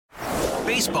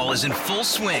Baseball is in full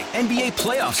swing. NBA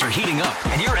playoffs are heating up,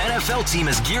 and your NFL team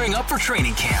is gearing up for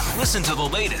training camp. Listen to the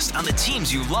latest on the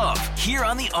teams you love here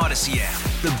on the Odyssey app.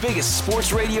 The biggest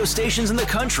sports radio stations in the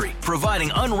country,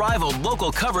 providing unrivaled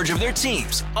local coverage of their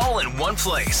teams, all in one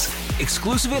place.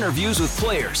 Exclusive interviews with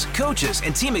players, coaches,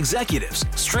 and team executives,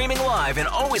 streaming live and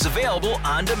always available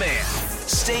on demand.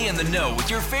 Stay in the know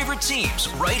with your favorite teams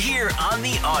right here on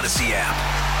the Odyssey app.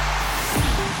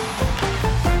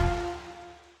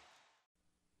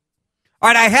 All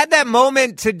right, I had that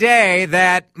moment today,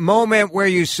 that moment where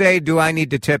you say, do I need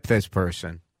to tip this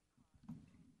person?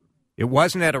 It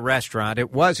wasn't at a restaurant.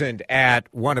 It wasn't at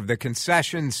one of the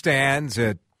concession stands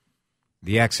at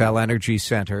the XL Energy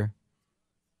Center,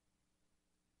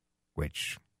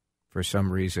 which for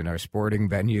some reason our sporting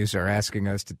venues are asking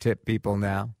us to tip people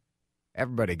now.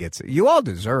 Everybody gets it. You all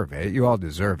deserve it. You all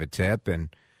deserve a tip. And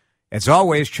as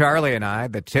always, Charlie and I,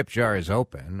 the tip jar is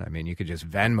open. I mean, you could just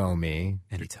Venmo me.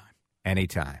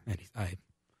 Anytime.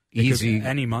 Easy.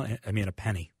 Any money. I mean, a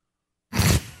penny.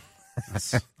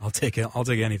 I'll take it. I'll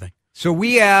take anything. So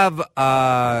we have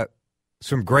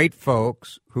some great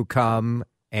folks who come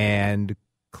and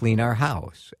clean our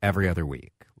house every other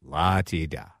week.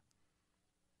 La-ti-da.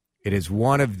 It is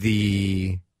one of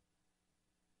the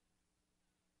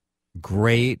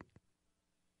great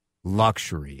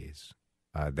luxuries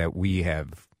that we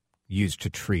have used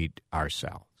to treat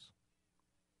ourselves.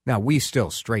 Now, we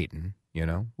still straighten,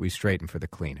 we straighten for the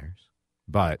cleaners.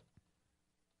 But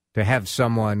to have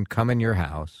someone come in your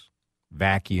house,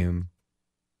 vacuum,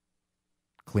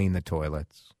 clean the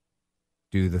toilets,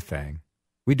 do the thing.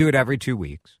 We do it every 2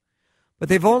 weeks. But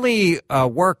they've only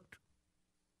worked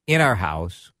in our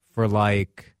house for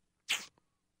like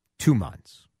 2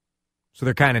 months. So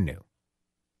they're kind of new.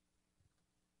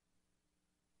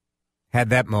 Had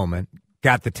that moment,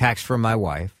 got the text from my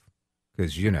wife,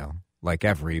 because, like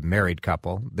every married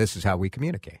couple, this is how we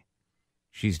communicate.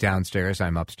 She's downstairs,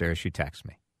 I'm upstairs, she texts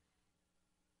me.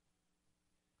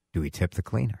 Do we tip the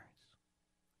cleaners?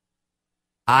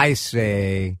 I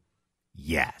say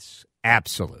yes,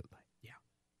 absolutely.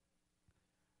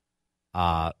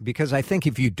 Yeah. Because I think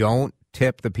if you don't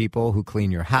tip the people who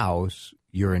clean your house,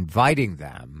 you're inviting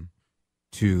them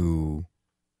to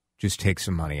just take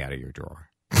some money out of your drawer.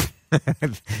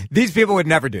 These people would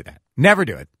never do that. Never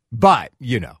do it. But,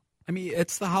 I mean,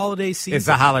 it's the holiday season. It's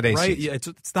the holiday right? season. Yeah,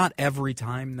 it's not every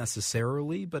time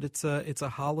necessarily, but it's a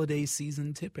holiday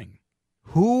season tipping.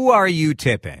 Who are you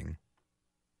tipping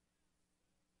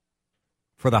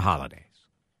for the holidays?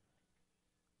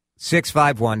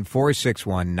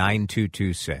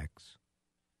 651-461-9226.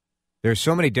 There's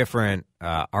so many different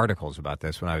articles about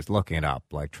this when I was looking it up,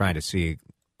 like trying to see,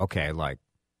 okay, like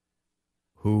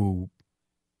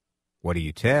what do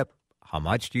you tip? How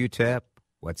much do you tip?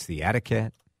 What's the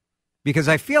etiquette? Because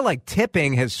I feel like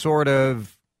tipping has sort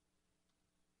of,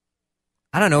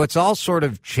 I don't know, it's all sort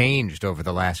of changed over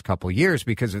the last couple of years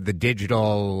because of the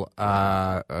digital,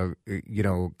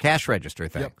 cash register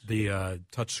things. Yep. The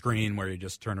touch screen where you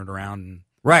just turn it around and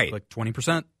right. Like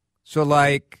 20%. So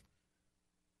like,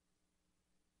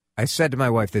 I said to my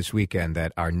wife this weekend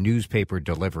that our newspaper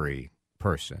delivery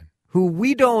person, who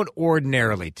we don't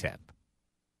ordinarily tip,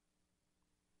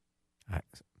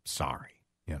 sorry,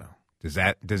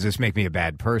 does this make me a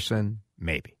bad person?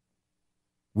 Maybe.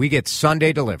 We get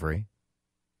Sunday delivery,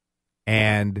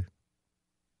 and,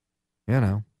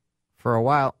 for a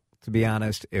while, to be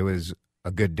honest, it was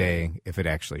a good day if it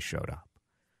actually showed up.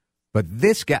 But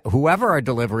this guy, whoever our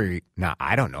delivery, now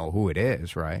I don't know who it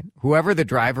is, right? Whoever the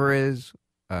driver is,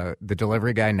 the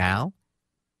delivery guy now,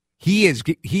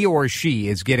 he or she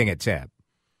is getting a tip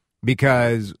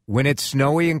because when it's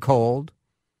snowy and cold,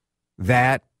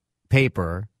 that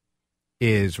paper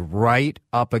is right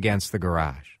up against the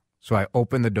garage. So I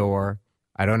open the door.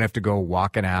 I don't have to go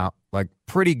walking out. Like,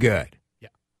 pretty good. Yeah.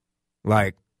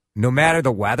 Like, no matter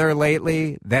the weather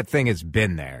lately, that thing has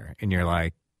been there. And you're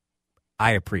like,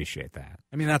 I appreciate that.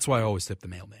 I mean, that's why I always tip the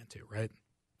mailman too, right?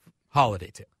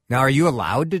 Holiday tip. Now, are you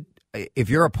allowed to, if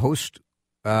you're a post?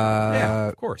 Yeah,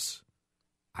 of course.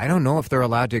 I don't know if they're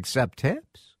allowed to accept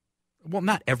tips. Well,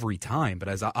 not every time, but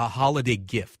as a holiday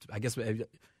gift. I guess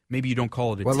maybe you don't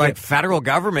call it a tip. Well, like federal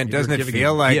government, doesn't it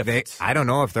feel like I don't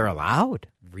know if they're allowed.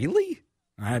 Really?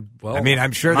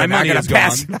 I'm sure they're not going to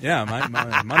pass. Yeah,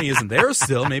 my money isn't there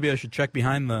still. Maybe I should check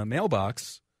behind the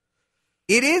mailbox.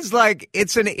 It is like,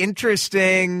 it's an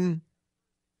interesting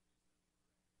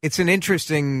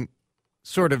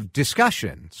sort of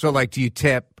discussion. So, like, do you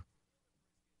tip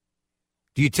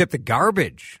the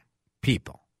garbage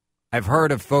people? I've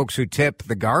heard of folks who tip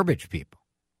the garbage people.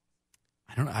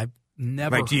 I don't know. I've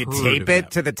never do you heard tape of it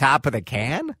that. to the top of the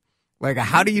can? Like,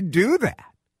 how do you do that?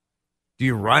 Do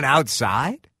you run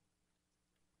outside?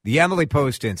 The Emily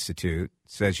Post Institute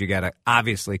says you got to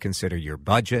obviously consider your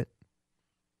budget,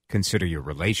 consider your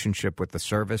relationship with the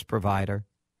service provider.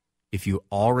 If you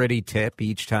already tip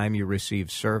each time you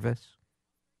receive service,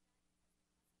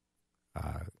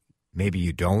 maybe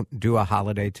you don't do a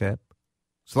holiday tip.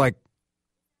 It's like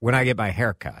when I get my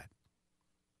hair cut,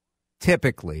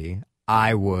 typically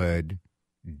I would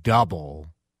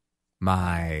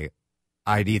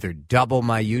I'd either double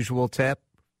my usual tip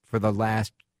for the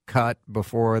last cut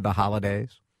before the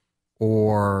holidays,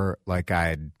 or like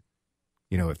if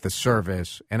the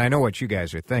service, and I know what you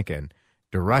guys are thinking,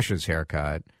 DeRush's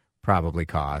haircut probably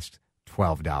cost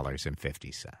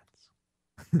 $12.50.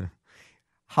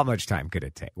 How much time could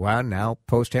it take? Well, now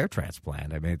post-hair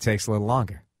transplant. I mean, it takes a little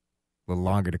longer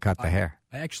to cut the hair.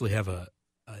 I actually have a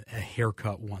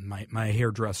haircut one. My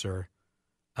hairdresser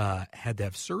had to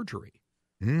have surgery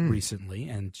recently,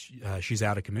 and she's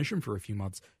out of commission for a few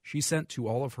months. She sent to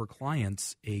all of her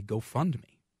clients a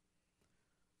GoFundMe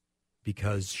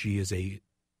because she is a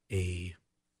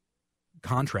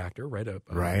contractor,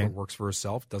 right? Works for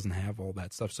herself, doesn't have all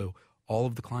that stuff. So all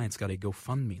of the clients got a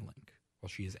GoFundMe link while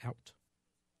she is out.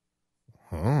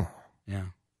 Oh. Yeah.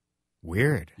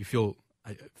 Weird. I feel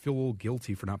a little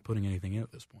guilty for not putting anything in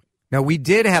at this point. Now, we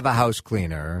did have a house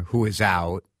cleaner who is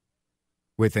out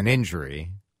with an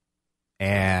injury.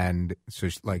 And so,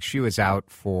 she was out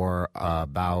for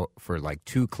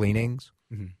 2 cleanings.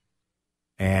 Mm-hmm.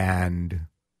 And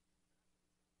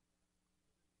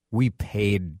we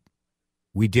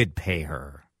did pay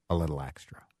her a little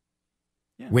extra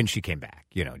when she came back.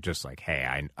 Just like, hey,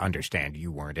 I understand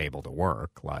you weren't able to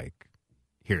work. Like,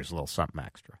 here's a little something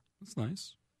extra. That's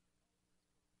nice.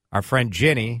 Our friend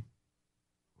Ginny,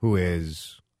 who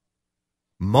is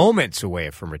moments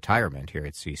away from retirement here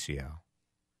at CCO,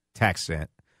 texts in,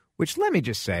 which, let me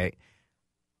just say,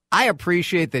 I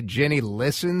appreciate that Ginny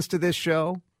listens to this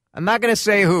show. I'm not going to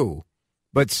say who,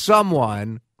 but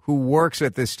someone who works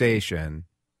at this station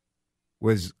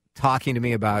was talking to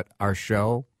me about our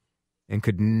show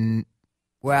and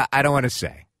I don't want to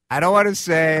say.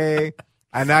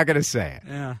 I'm not going to say it.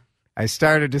 Yeah. I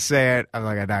started to say it. I'm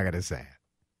like, I'm not going to say it.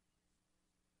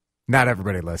 Not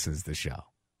everybody listens to the show.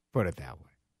 Put it that way.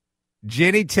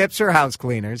 Ginny tips her house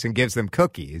cleaners and gives them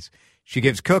cookies. She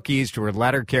gives cookies to her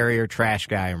letter carrier, trash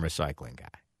guy, and recycling guy.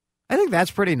 I think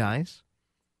that's pretty nice.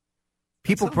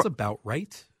 Sounds about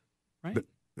right?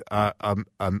 A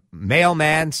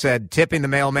mailman said tipping the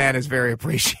mailman is very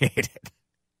appreciated.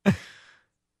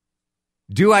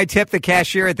 Do I tip the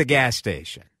cashier at the gas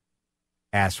station?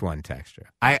 Asked one texter.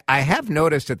 I have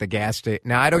noticed at the gas station,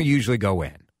 now I don't usually go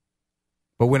in,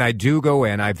 but when I do go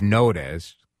in, I've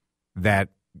noticed that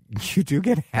you do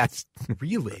get asked.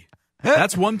 Really?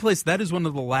 That's one place. That is one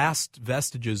of the last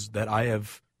vestiges that I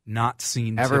have not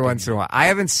seen. Every once in a while. I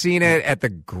haven't seen it at the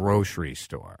grocery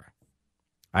store.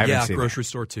 Grocery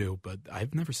store too, but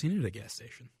I've never seen it at a gas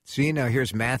station. See, now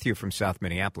here's Matthew from South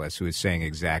Minneapolis who is saying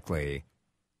exactly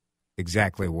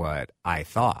what I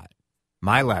thought.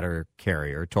 My letter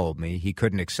carrier told me he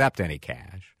couldn't accept any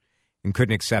cash and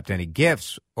couldn't accept any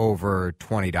gifts over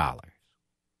 $20.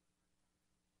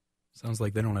 Sounds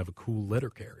like they don't have a cool letter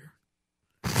carrier.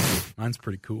 Mine's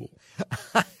pretty cool.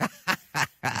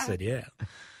 I said, yeah.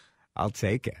 I'll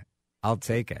take it.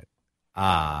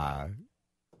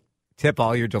 Tip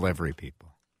all your delivery people.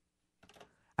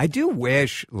 I do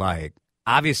wish,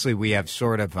 obviously we have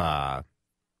sort of,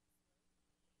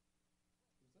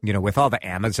 with all the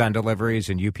Amazon deliveries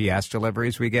and UPS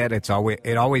deliveries we get, it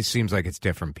always seems like it's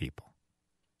different people.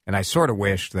 And I sort of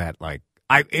wish that,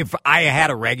 if I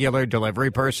had a regular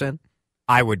delivery person,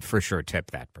 I would for sure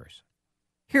tip that person.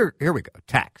 Here we go.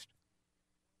 Text.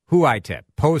 Who I tip?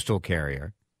 Postal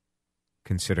carrier.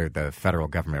 Consider the federal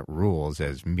government rules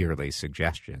as merely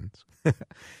suggestions.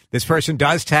 This person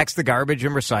does text the garbage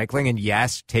and recycling, and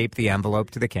yes, tape the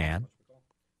envelope to the can.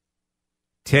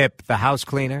 Tip the house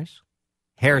cleaners,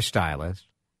 hairstylist,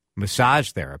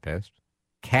 massage therapist,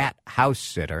 cat house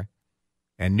sitter,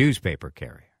 and newspaper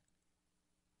carrier.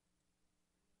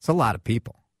 It's a lot of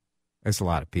people.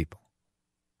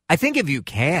 I think if you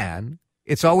can,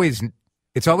 it's always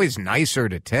nicer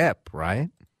to tip, right?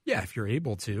 Yeah, if you're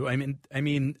able to. I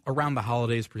mean, around the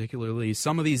holidays, particularly,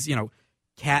 some of these,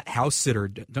 cat house sitter,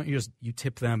 don't you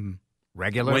tip them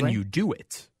regularly when you do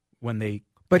it? When they,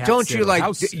 but don't you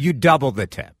you double the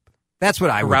tip? That's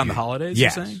what I would around do. The holidays.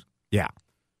 Yes. You're saying? Yeah,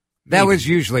 that was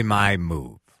usually my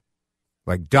move,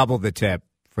 double the tip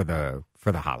for the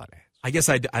holidays. I guess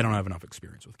I don't have enough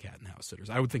experience with cat and house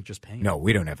sitters. I would think just paying. No,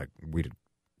 we don't have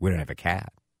a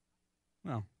cat.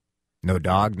 Well, No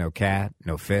dog, no cat,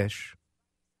 no fish.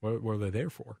 What are they there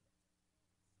for?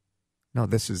 No,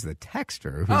 this is the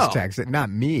texter who's texting, not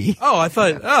me. Oh, I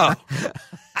thought,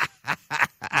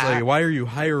 like, why are you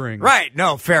hiring? Right,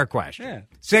 no, fair question. Yeah.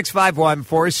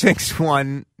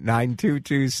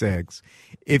 651-461-9226.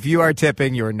 If you are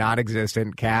tipping your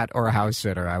non-existent cat or house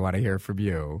sitter, I want to hear from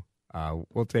you.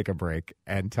 We'll take a break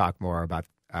and talk more about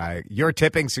your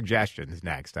tipping suggestions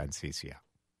next on CCO.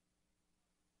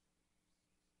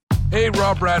 Hey,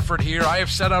 Rob Bradford here. I have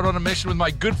set out on a mission with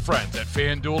my good friends at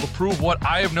FanDuel to prove what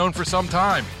I have known for some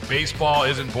time. Baseball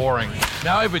isn't boring.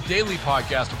 Now I have a daily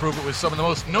podcast to prove it with some of the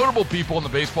most notable people in the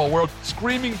baseball world,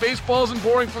 screaming baseball isn't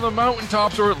boring from the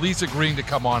mountaintops, or at least agreeing to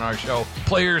come on our show.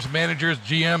 Players, managers,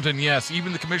 GMs, and yes,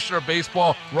 even the commissioner of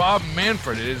baseball, Rob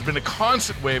Manfred. It has been a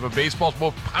constant wave of baseball's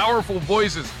most powerful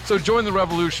voices. So join the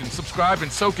revolution. Subscribe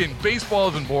and soak in Baseball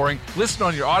Isn't Boring. Listen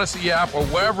on your Odyssey app or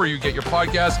wherever you get your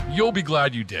podcasts. You'll be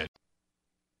glad you did.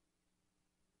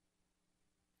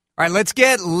 All right, let's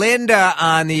get Linda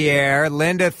on the air.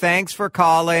 Linda, thanks for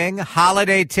calling.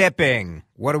 Holiday tipping.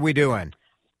 What are we doing?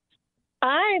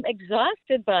 I'm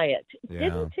exhausted by it. Yeah.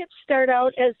 Didn't tips start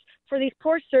out as for these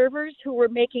poor servers who were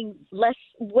making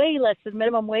way less than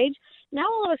minimum wage? Now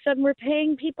all of a sudden we're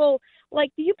paying people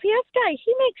like the UPS guy.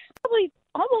 He makes probably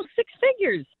almost six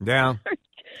figures. Yeah.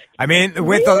 I mean,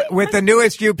 with the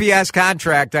newest UPS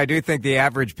contract, I do think the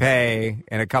average pay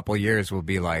in a couple of years will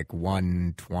be like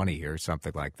 $120 or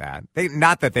something like that.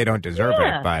 Not that they don't deserve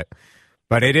it,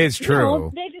 but it is true.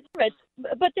 No, they deserve it,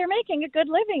 but they're making a good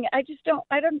living.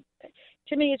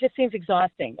 To me, it just seems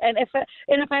exhausting. And if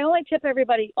I only tip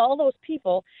everybody, all those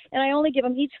people, and I only give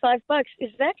them each $5,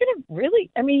 is that going to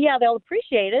really? I mean, yeah, they'll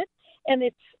appreciate it. And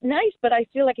it's nice, but I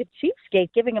feel like a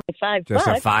cheapskate giving them $5. Just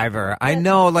a $5. I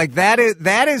know, like that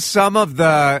is some of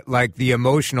the the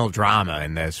emotional drama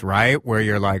in this, right? Where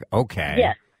you're like, okay,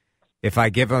 yes. If I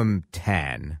give them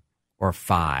 10 or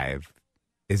 5,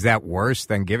 is that worse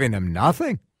than giving them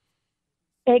nothing?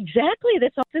 Exactly.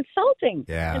 That's insulting.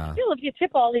 Yeah. And still, if you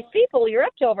tip all these people, you're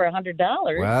up to over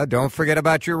 $100. Well, don't forget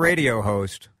about your radio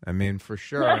host. I mean, for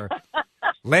sure.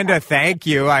 Linda, thank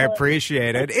you. I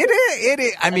appreciate it. It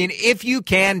is. I mean, if you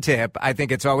can tip, I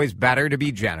think it's always better to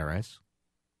be generous.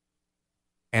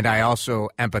 And I also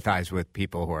empathize with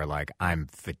people who are like, I'm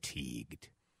fatigued.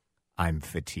 I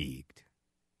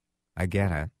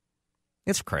get it.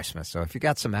 It's Christmas, so if you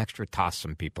got some extra, toss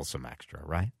some people some extra,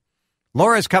 right?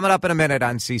 Laura's coming up in a minute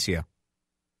on CCO.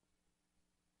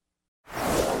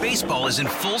 Baseball is in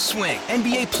full swing.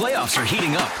 NBA playoffs are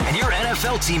heating up, and your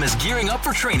NFL team is gearing up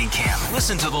for training camp.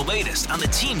 Listen to the latest on the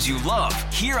teams you love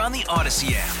here on the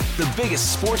Odyssey app. The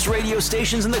biggest sports radio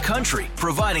stations in the country,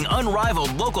 providing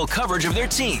unrivaled local coverage of their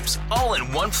teams, all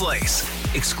in one place.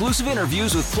 Exclusive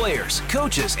interviews with players,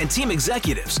 coaches, and team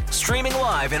executives, streaming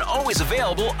live and always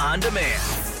available on demand.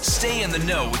 Stay in the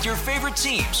know with your favorite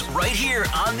teams right here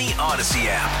on the Odyssey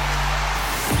app.